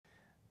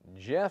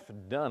Jeff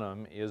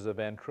Dunham is a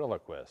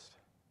ventriloquist.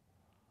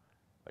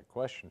 The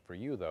question for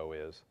you, though,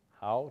 is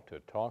how to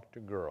talk to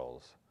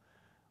girls.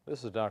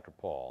 This is Dr.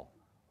 Paul,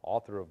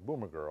 author of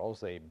Boomer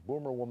Girls, a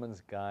boomer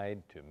woman's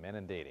guide to men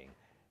and dating,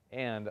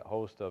 and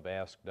host of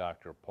Ask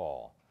Dr.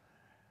 Paul.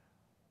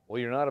 Well,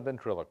 you're not a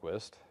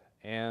ventriloquist,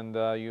 and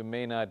you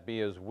may not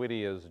be as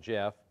witty as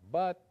Jeff,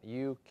 but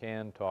you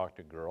can talk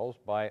to girls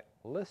by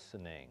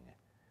listening.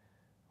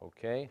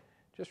 Okay?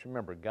 Just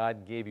remember,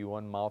 God gave you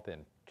one mouth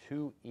and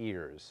two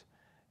ears.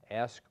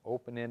 Ask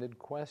open-ended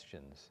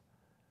questions.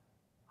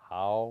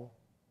 How,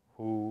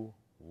 who,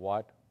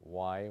 what,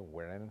 why,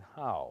 where, and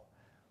how.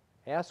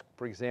 Ask,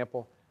 for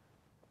example,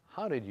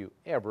 how did you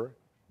ever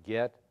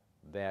get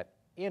that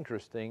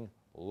interesting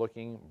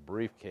looking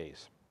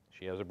briefcase?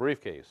 She has a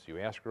briefcase. You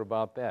ask her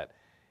about that.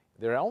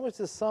 There always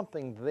is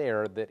something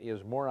there that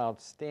is more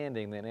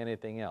outstanding than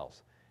anything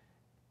else.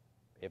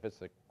 If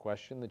it's a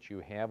question that you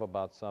have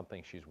about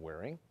something she's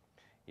wearing,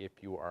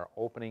 if you are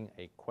opening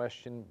a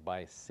question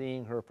by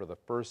seeing her for the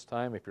first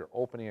time, if you're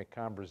opening a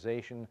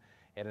conversation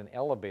at an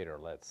elevator,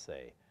 let's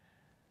say.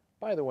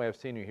 By the way, I've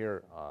seen you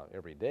here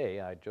every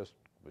day. I just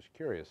was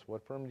curious,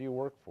 what firm do you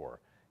work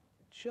for?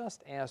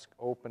 Just ask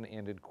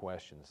open-ended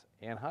questions.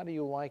 And how do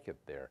you like it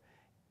there?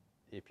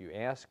 If you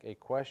ask a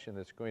question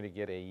that's going to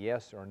get a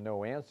yes or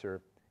no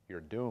answer, you're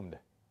doomed.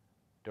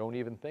 Don't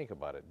even think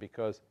about it,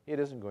 because it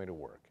isn't going to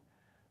work.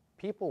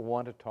 People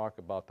want to talk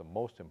about the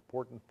most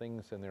important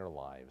things in their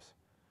lives,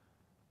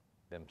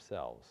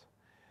 themselves.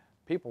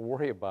 People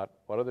worry about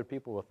what other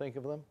people will think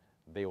of them.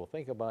 They will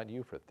think about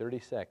you for 30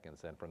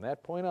 seconds, and from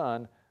that point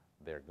on,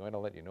 they're going to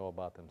let you know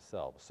about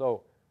themselves.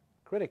 So,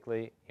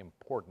 critically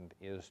important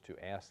is to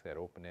ask that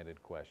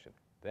open-ended question.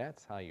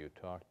 That's how you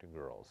talk to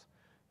girls.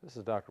 This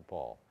is Dr.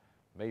 Paul.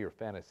 May your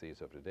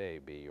fantasies of today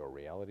be your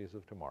realities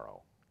of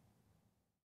tomorrow.